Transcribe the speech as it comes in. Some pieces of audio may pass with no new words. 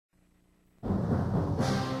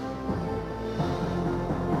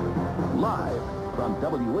live from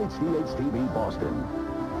WHDH TV Boston.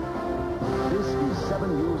 This is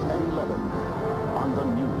 7 News at 11 on the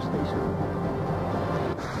news station.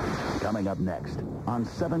 Coming up next on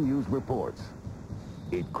 7 News Reports.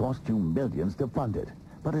 It cost you millions to fund it,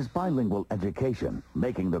 but is bilingual education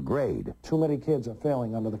making the grade? Too many kids are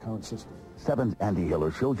failing under the current system. 7's Andy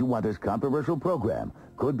Hiller shows you why this controversial program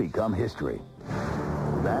could become history.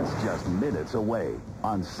 That's just minutes away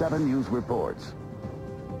on 7 News Reports.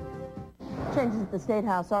 Changes at the State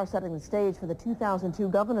House are setting the stage for the 2002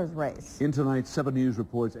 governor's race. In tonight's 7 News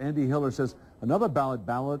Reports, Andy Hiller says another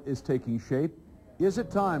ballot is taking shape. Is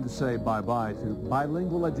it time to say bye-bye to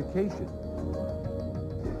bilingual education?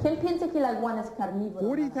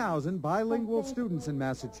 40,000 bilingual students in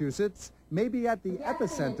Massachusetts may be at the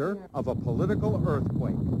epicenter of a political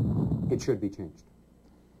earthquake. It should be changed.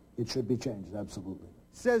 It should be changed, absolutely.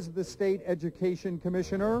 Says the state education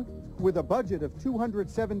commissioner. With a budget of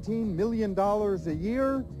 $217 million a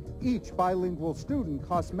year, each bilingual student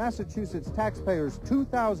costs Massachusetts taxpayers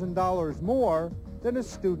 $2,000 more than a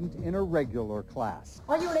student in a regular class.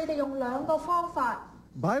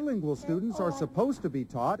 Bilingual students are supposed to be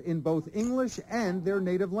taught in both English and their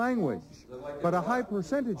native language, but a high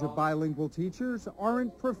percentage of bilingual teachers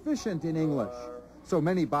aren't proficient in English. So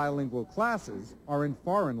many bilingual classes are in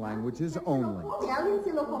foreign languages only.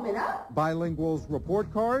 Bilingual's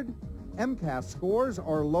report card? MCAS scores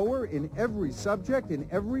are lower in every subject in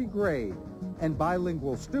every grade, and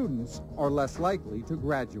bilingual students are less likely to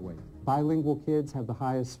graduate. Bilingual kids have the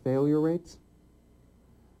highest failure rates.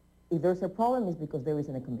 If there's a problem, it's because there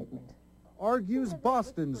isn't a commitment. Argues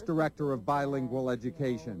Boston's director of bilingual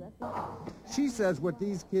education. She says what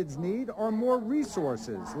these kids need are more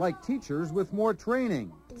resources, like teachers with more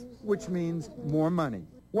training, which means more money.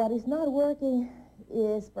 What is not working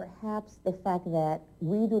is perhaps the fact that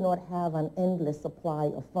we do not have an endless supply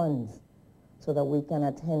of funds so that we can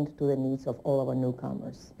attend to the needs of all of our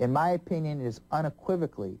newcomers. In my opinion, it is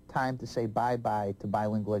unequivocally time to say bye-bye to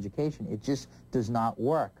bilingual education. It just does not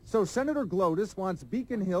work. So Senator Glodis wants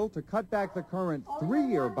Beacon Hill to cut back the current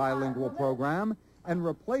 3-year bilingual program and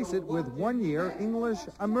replace it with 1-year English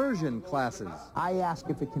immersion classes. I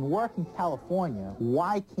ask if it can work in California,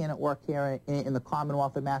 why can't it work here in the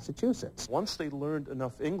Commonwealth of Massachusetts? Once they learned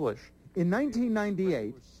enough English. In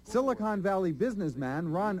 1998, Silicon Valley businessman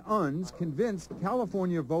Ron Unz convinced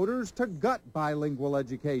California voters to gut bilingual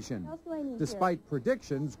education. Despite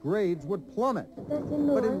predictions, grades would plummet.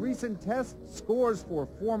 But in recent tests, scores for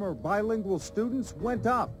former bilingual students went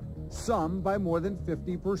up, some by more than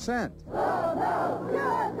 50%.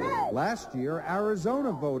 Last year,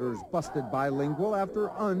 Arizona voters busted bilingual after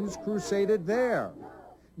Unz crusaded there.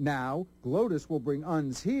 Now, Glodis will bring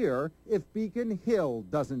Unz here if Beacon Hill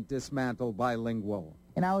doesn't dismantle bilingual.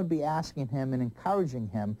 And I would be asking him and encouraging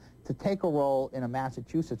him to take a role in a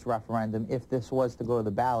Massachusetts referendum if this was to go to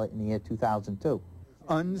the ballot in the year 2002.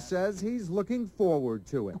 Unz says he's looking forward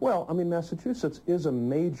to it. Well, I mean, Massachusetts is a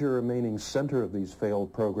major remaining center of these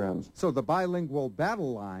failed programs. So the bilingual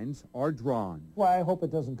battle lines are drawn. Well, I hope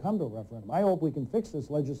it doesn't come to a referendum. I hope we can fix this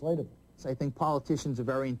legislatively. I think politicians are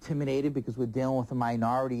very intimidated because we're dealing with a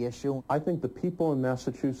minority issue. I think the people in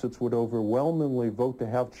Massachusetts would overwhelmingly vote to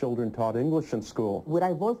have children taught English in school. Would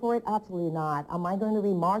I vote for it? Absolutely not. Am I going to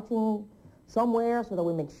be marching somewhere so that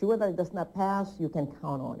we make sure that it does not pass? You can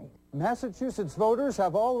count on it. Massachusetts voters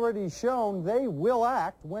have already shown they will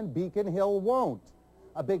act when Beacon Hill won't.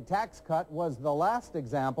 A big tax cut was the last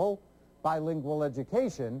example. Bilingual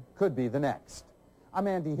education could be the next. I'm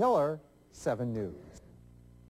Andy Hiller, 7 News.